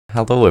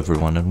Hello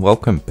everyone and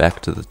welcome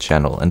back to the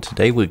channel, and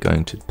today we're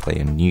going to play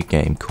a new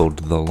game called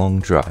The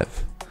Long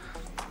Drive.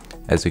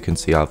 As you can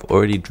see, I've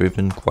already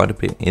driven quite a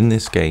bit in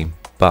this game,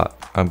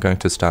 but I'm going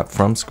to start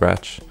from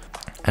scratch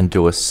and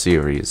do a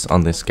series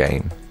on this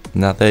game.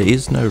 Now there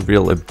is no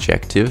real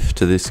objective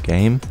to this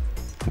game.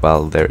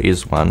 Well, there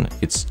is one,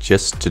 it's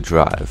just to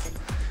drive.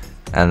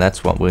 And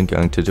that's what we're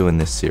going to do in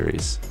this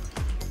series.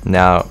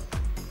 Now,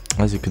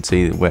 as you can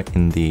see, we're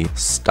in the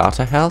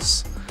starter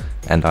house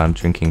and I'm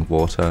drinking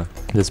water.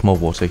 There's more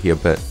water here,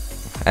 but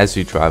as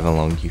you drive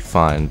along you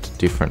find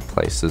different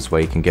places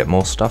where you can get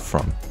more stuff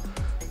from.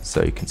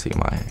 So you can see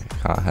my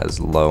car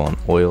has low on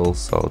oil,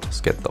 so I'll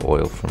just get the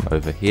oil from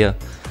over here.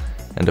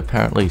 And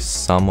apparently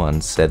someone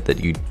said that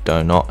you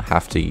do not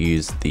have to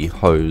use the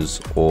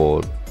hose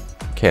or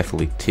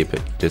carefully tip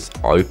it, you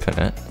just open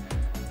it.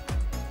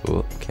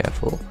 Oh,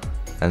 careful.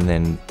 And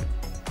then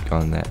go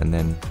in there and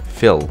then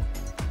fill.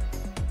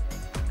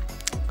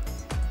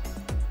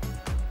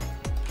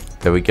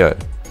 There we go.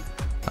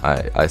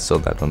 I saw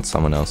that on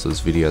someone else's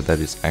video. That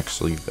is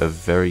actually a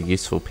very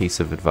useful piece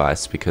of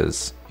advice,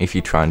 because if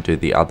you try and do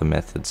the other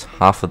methods,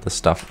 half of the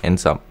stuff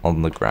ends up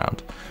on the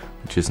ground,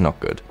 which is not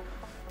good.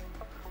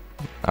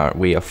 Alright,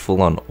 we are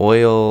full on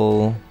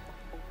oil.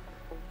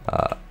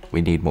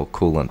 We need more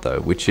coolant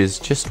though, which is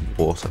just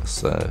water.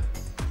 So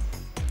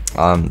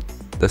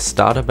the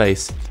starter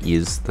base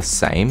is the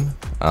same.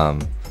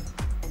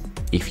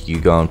 If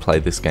you go and play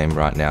this game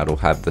right now, it'll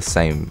have the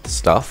same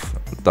stuff.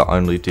 The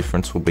only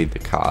difference will be the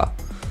car.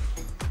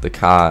 The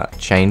car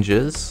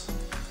changes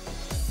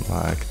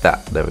like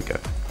that. There we go.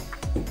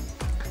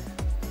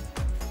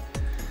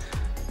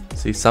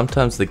 See,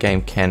 sometimes the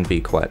game can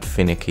be quite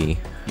finicky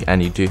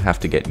and you do have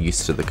to get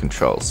used to the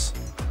controls.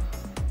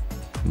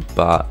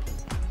 But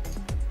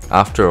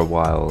after a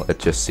while, it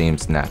just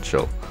seems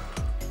natural.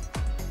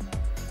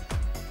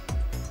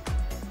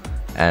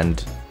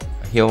 And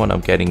here what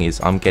I'm getting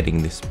is, I'm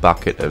getting this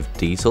bucket of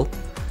diesel.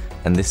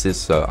 And this is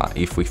so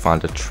if we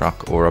find a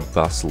truck or a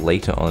bus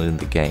later on in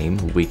the game,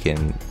 we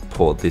can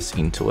pour this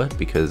into it,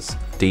 because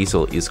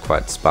diesel is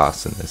quite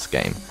sparse in this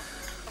game.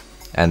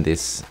 And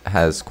this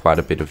has quite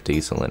a bit of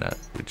diesel in it,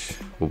 which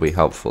will be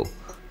helpful.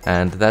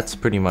 And that's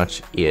pretty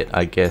much it.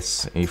 I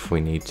guess if we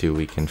need to,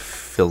 we can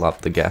fill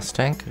up the gas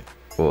tank,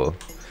 or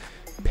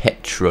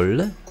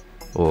petrol,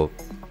 or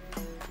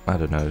I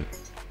don't know,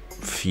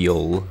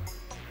 fuel.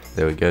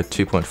 There we go,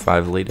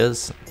 2.5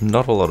 liters.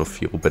 Not a lot of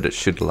fuel, but it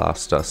should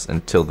last us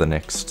until the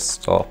next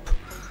stop.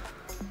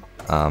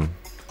 I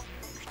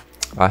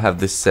have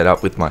this set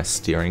up with my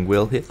steering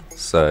wheel here,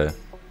 so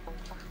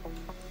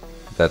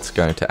that's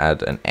going to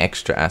add an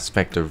extra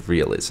aspect of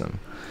realism.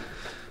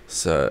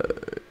 So,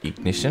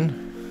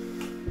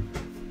 ignition.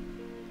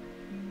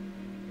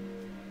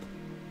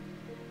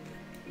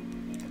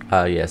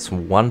 Yes,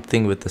 one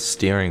thing with the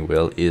steering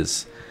wheel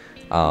is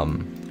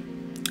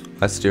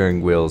my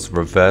steering wheel's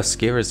reverse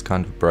gear is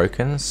kind of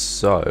broken,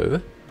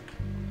 so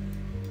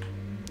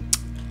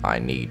I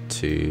need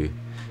to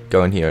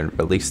go in here and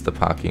release the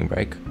parking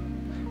brake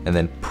and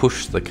then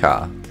push the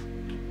car.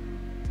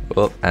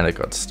 Oh, and it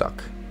got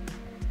stuck.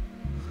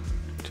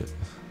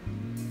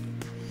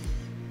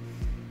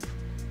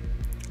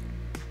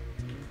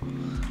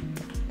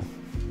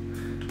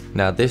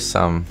 Now this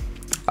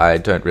I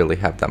don't really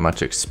have that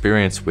much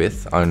experience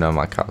with. Oh no,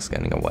 my car's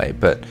getting away,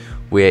 but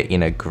we're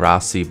in a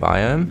grassy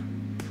biome.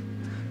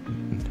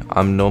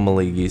 I'm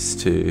normally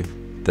used to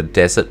the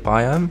desert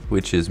biome,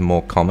 which is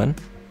more common,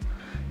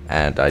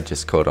 and I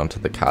just caught onto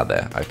the car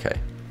there. Okay.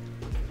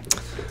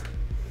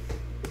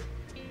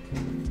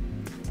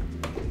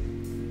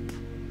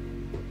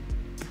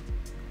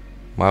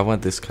 Why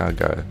won't this car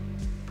go?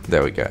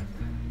 There we go.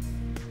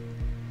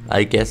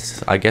 I guess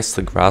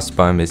the grass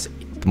biome is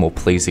more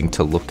pleasing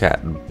to look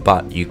at,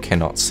 but you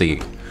cannot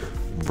see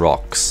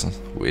rocks,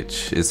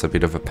 which is a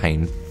bit of a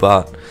pain,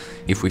 but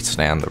if we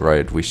stay on the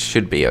road, we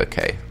should be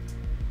okay.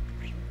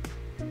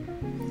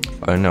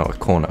 Oh no, a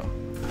corner.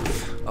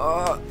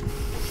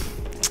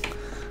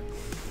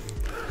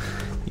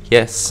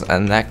 Yes,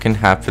 and that can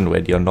happen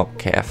when you're not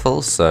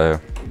careful, so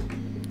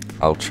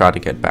I'll try to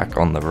get back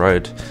on the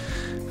road.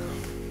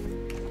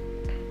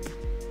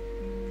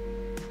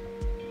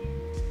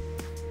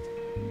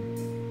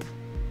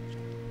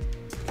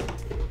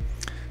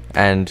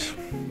 And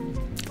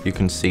you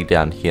can see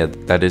down here,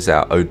 that is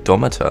our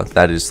odometer,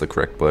 that is the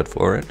correct word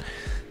for it.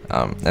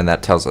 And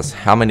that tells us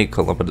how many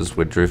kilometers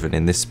we're driven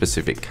in this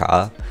specific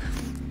car.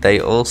 They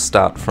all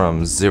start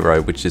from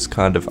 0, which is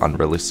kind of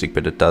unrealistic,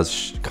 but it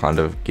does kind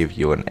of give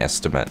you an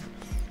estimate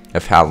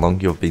of how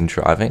long you've been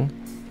driving.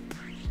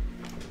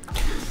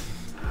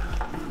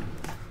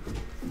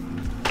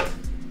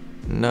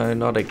 No,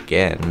 not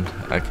again.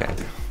 Okay.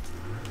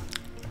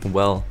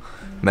 Well,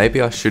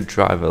 maybe I should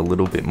drive a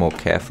little bit more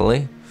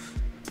carefully.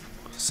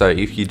 So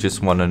if you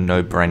just want a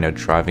no-brainer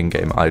driving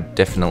game, I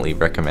definitely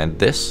recommend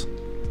this.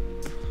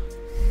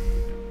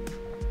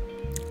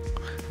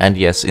 And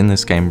yes, in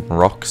this game,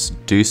 rocks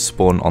do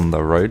spawn on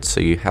the road,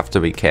 so you have to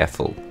be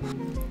careful.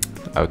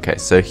 Okay,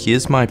 so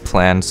here's my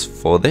plans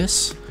for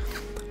this.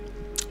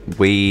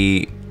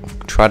 We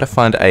try to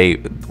find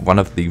one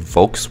of the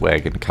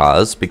Volkswagen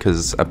cars,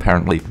 because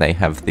apparently they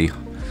have the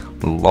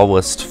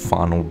lowest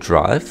final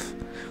drive,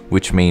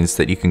 which means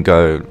that you can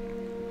go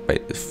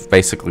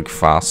basically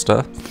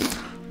faster.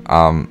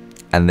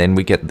 And then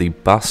we get the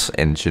bus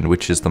engine,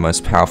 which is the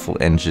most powerful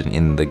engine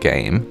in the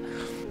game.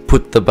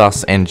 Put the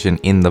bus engine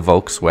in the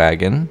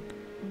Volkswagen.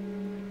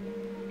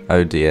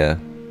 Oh dear.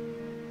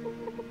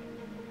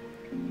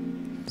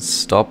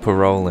 Stop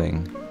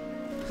rolling.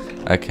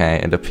 Okay,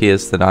 it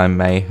appears that I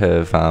may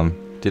have,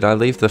 did I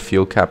leave the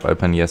fuel cap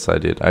open? Yes, I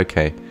did.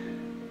 Okay.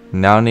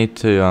 Now I need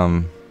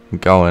to,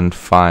 go and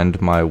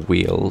find my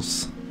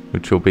wheels,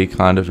 which will be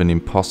kind of an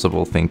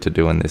impossible thing to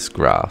do in this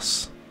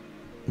grass.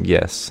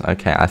 Yes,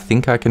 okay, I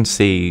think I can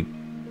see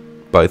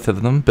both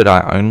of them, but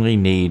I only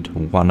need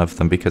one of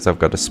them because I've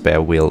got a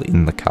spare wheel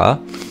in the car.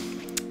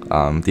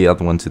 The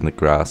other one's in the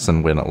grass,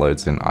 and when it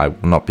loads in, I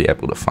will not be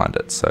able to find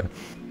it, so...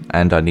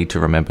 And I need to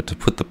remember to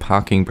put the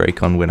parking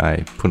brake on when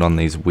I put on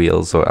these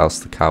wheels, or else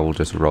the car will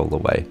just roll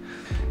away.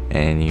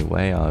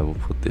 Anyway, I will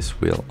put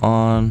this wheel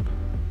on,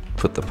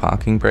 put the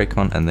parking brake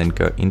on, and then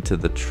go into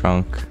the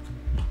trunk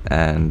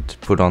and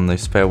put on the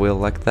spare wheel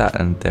like that,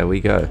 and there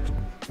we go.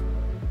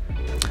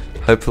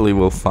 Hopefully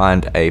we'll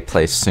find a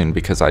place soon,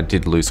 because I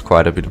did lose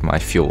quite a bit of my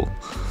fuel.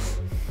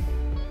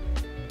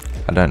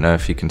 I don't know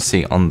if you can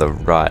see on the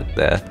right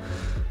there,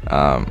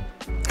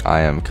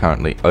 I am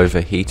currently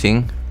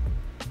overheating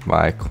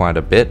by quite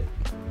a bit.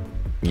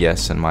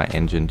 Yes, and my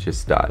engine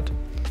just died.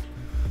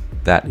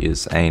 That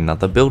is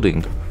another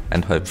building,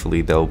 and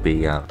hopefully there'll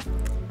be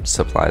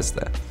supplies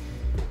there.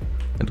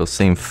 It'll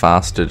seem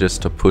faster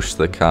just to push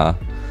the car.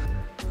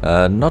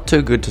 Not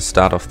too good to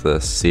start off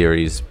the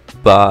series,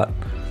 but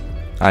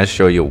I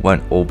assure you it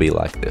won't all be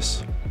like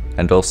this.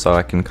 And also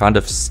I can kind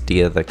of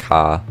steer the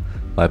car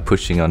by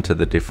pushing onto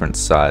the different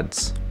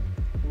sides.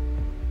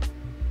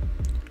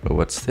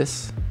 What's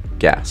this?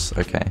 Gas,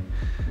 okay.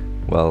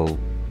 Well,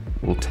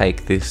 we'll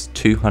take this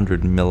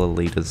 200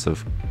 milliliters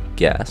of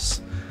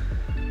gas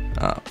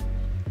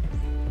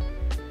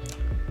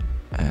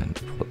and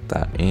put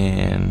that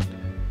in.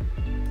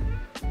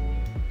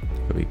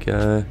 There we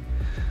go.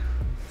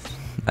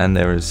 And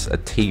there is a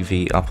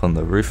TV up on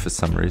the roof for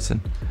some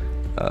reason.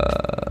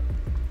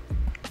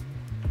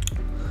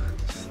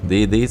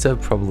 These are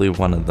probably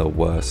one of the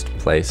worst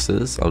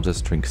places. I'll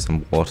just drink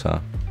some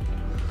water,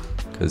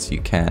 because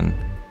you can.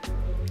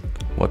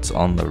 What's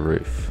on the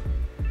roof?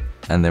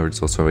 And there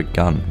is also a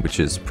gun, which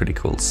is pretty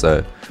cool,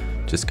 so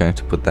just going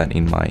to put that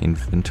in my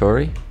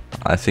inventory.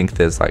 I think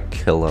there's like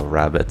killer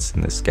rabbits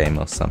in this game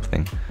or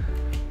something.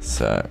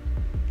 So,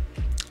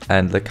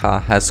 and the car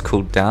has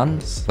cooled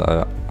down,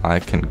 so I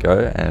can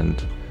go,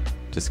 and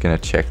just gonna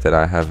check that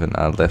I haven't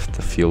left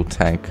the fuel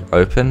tank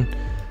open.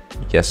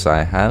 Yes,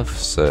 I have,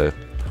 so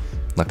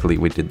luckily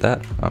we did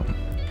that.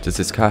 Does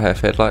this car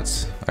have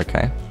headlights?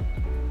 Okay.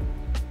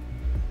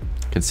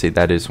 You can see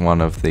that is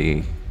one of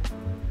the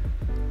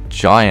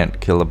giant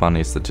killer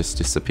bunnies that just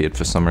disappeared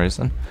for some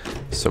reason,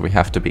 so we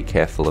have to be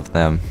careful of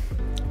them.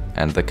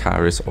 And the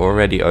car is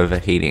already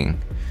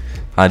overheating.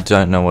 I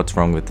don't know what's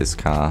wrong with this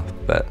car,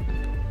 but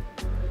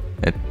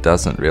it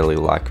doesn't really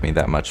like me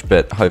that much,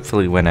 but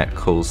hopefully when it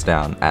cools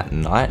down at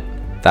night,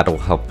 that'll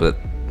help it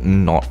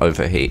not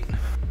overheat.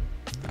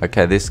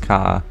 Okay, this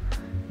car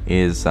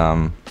is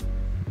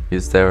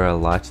there a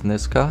light in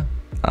this car?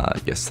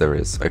 Yes there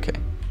is, okay.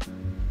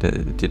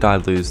 Did I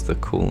lose the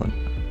coolant?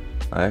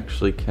 I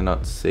actually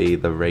cannot see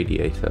the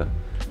radiator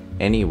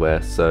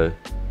anywhere, so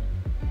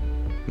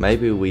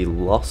maybe we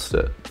lost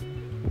it,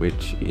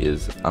 which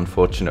is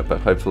unfortunate,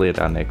 but hopefully at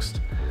our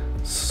next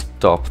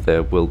stop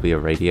there will be a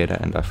radiator,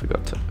 and I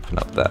forgot to open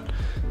up that.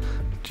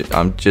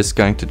 I'm just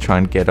going to try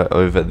and get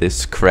over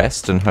this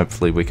crest, and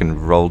hopefully we can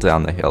roll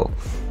down the hill.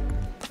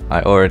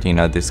 I already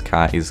know this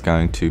car is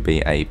going to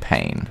be a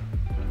pain.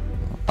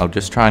 I'll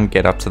just try and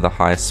get up to the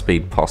highest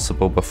speed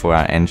possible before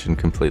our engine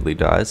completely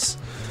dies.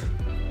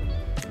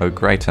 Oh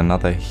great,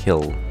 another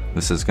hill.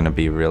 This is going to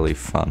be really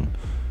fun.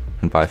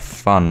 And by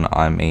fun,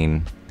 I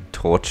mean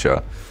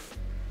torture.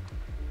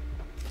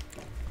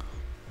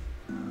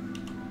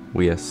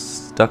 We are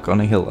stuck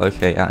on a hill.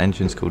 Okay, our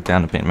engine's cooled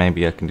down a bit.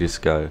 Maybe I can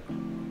just go.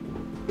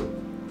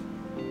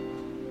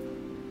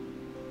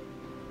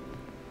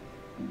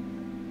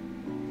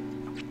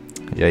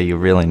 Yeah, you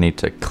really need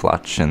to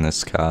clutch in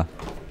this car.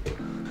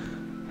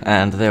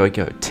 And there we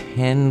go,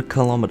 10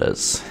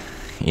 kilometers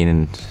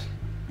in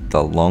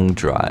the long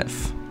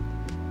drive.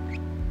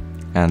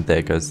 And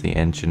there goes the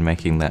engine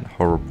making that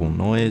horrible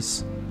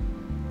noise.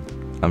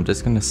 I'm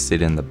just gonna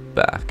sit in the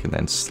back and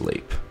then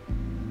sleep.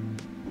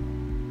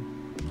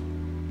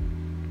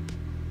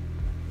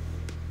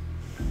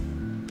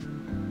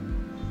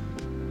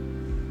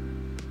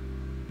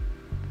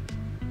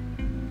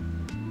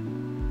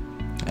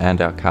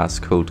 And our car's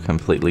cooled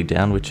completely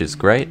down, which is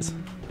great.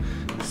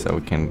 So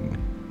we can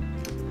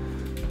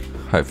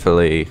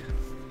hopefully...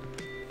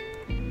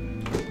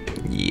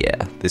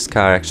 Yeah, this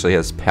car actually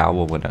has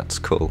power when it's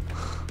cool.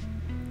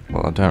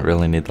 Well, I don't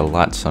really need the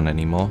lights on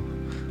anymore,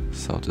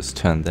 so I'll just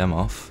turn them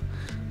off.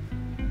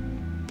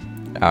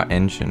 our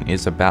engine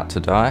is about to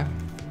die,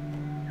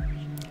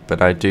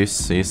 but I do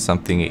see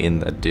something in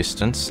the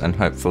distance, and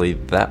hopefully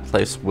that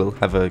place will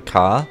have a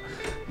car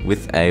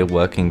with a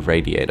working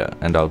radiator,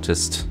 and I'll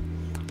just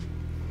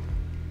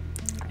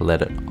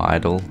let it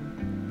idle.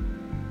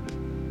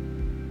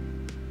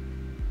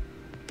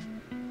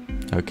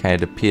 Okay,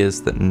 it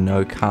appears that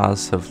no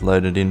cars have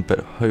loaded in, but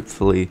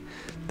hopefully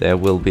there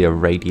will be a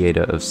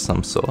radiator of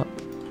some sort.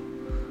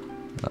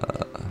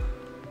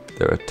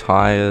 There are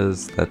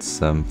tires, that's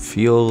some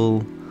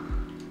fuel.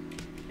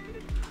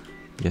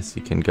 Yes,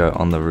 you can go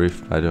on the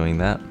roof by doing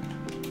that.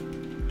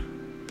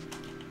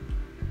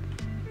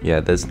 Yeah,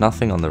 there's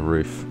nothing on the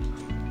roof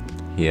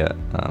here.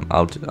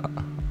 I'll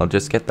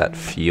just get that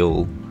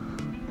fuel.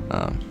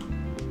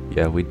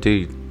 Yeah, we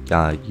do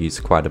use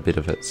quite a bit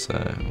of it, so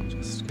I'll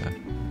just go.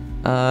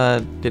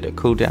 Did it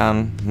cool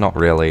down? Not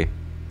really.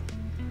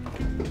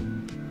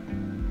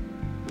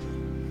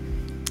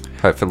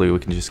 Hopefully we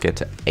can just get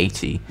to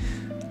 80.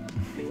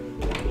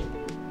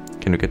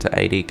 Can we get to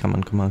 80? Come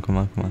on, come on, come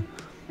on, come on.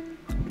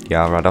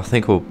 Yeah, right, I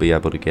think we'll be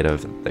able to get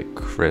over the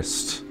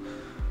crest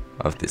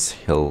of this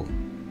hill.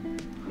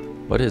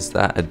 What is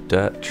that? A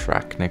dirt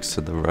track next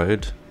to the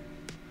road?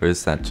 Or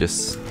is that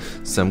just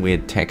some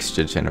weird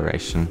texture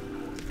generation?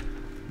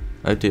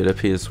 Oh dear, it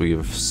appears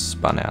we've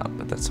spun out,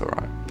 but that's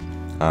alright.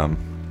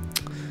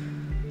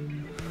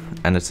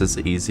 And it's as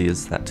easy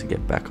as that to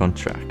get back on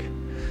track.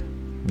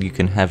 You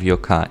can have your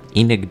car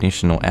in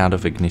ignition or out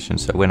of ignition,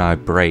 so when I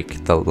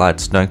brake the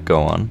lights don't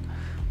go on,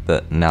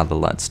 but now the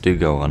lights do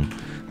go on.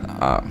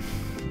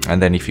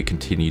 And then if you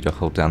continue to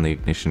hold down the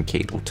ignition key,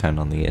 it will turn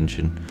on the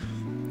engine.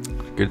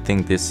 Good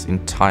thing this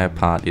entire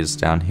part is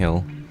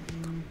downhill,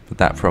 but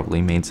that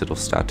probably means it'll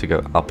start to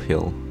go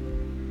uphill.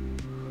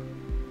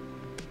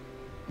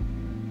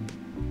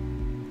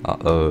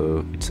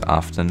 Uh-oh, it's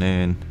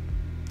afternoon.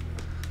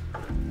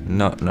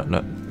 No, no,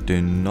 no,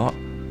 do not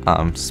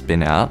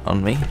spin out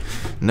on me.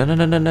 No, no,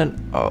 no, no, no.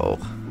 Oh,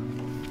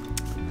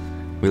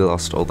 we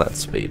lost all that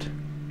speed.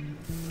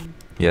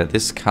 Yeah,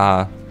 this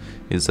car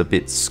is a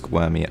bit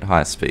squirmy at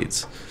high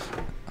speeds.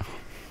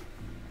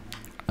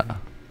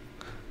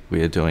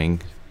 We are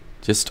doing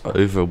just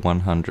over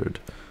 100.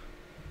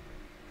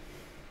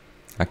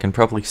 I can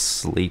probably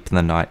sleep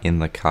the night in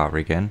the car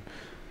again.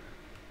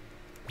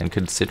 And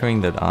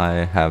considering that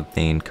I have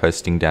been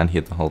coasting down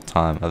here the whole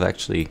time, I've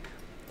actually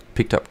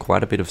picked up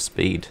quite a bit of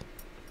speed.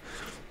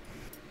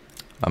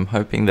 I'm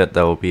hoping that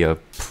there will be a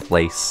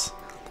place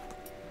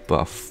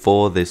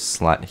before this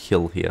slight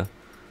hill here,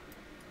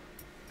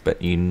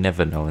 but you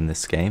never know in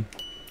this game.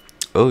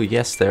 Oh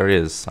yes, there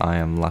is. I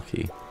am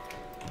lucky.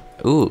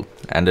 Ooh,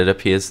 and it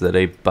appears that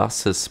a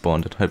bus has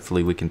spawned, and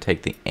hopefully we can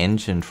take the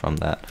engine from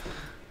that.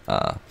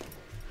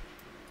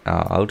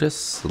 I'll just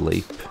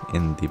sleep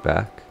in the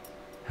back.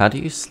 How do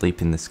you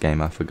sleep in this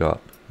game? I forgot.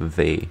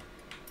 V.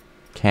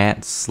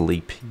 Can't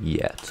sleep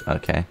yet.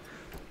 Okay.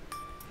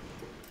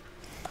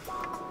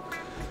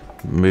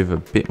 Move a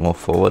bit more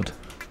forward.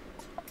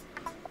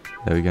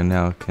 There we go.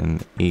 Now I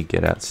can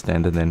get out,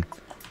 stand, and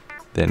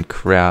then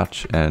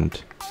crouch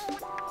and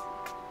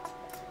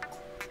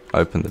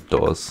open the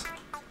doors.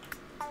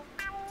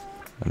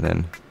 And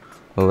then,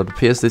 well, it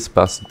appears this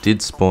bus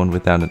did spawn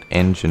without an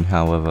engine.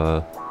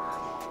 However,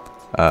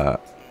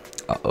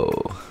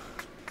 uh-oh,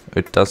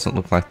 it doesn't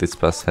look like this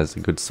bus has a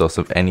good source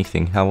of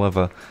anything.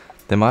 However,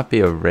 there might be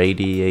a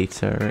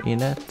radiator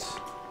in it.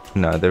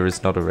 No, there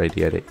is not a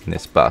radiator in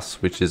this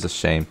bus, which is a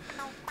shame.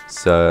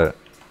 So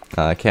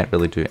I can't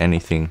really do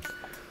anything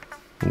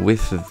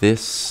with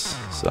this.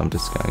 So I'm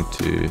just going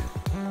to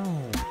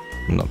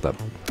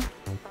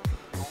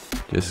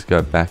just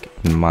go back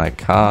in my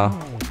car,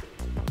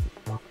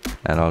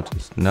 and I'll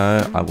just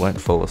I won't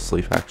fall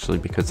asleep actually,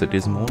 because it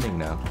is morning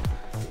now.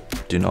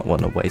 Do not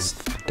want to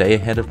waste the day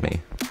ahead of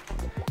me.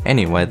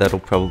 Anyway, that'll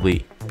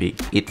probably be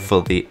it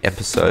for the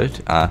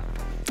episode.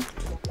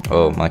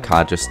 Oh, my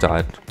car just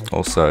died.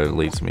 Also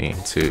leads me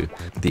to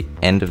the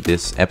end of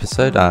this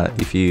episode.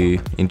 If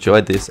you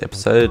enjoyed this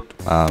episode,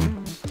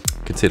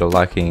 consider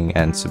liking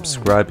and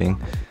subscribing,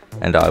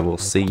 and I will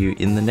see you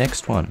in the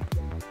next one.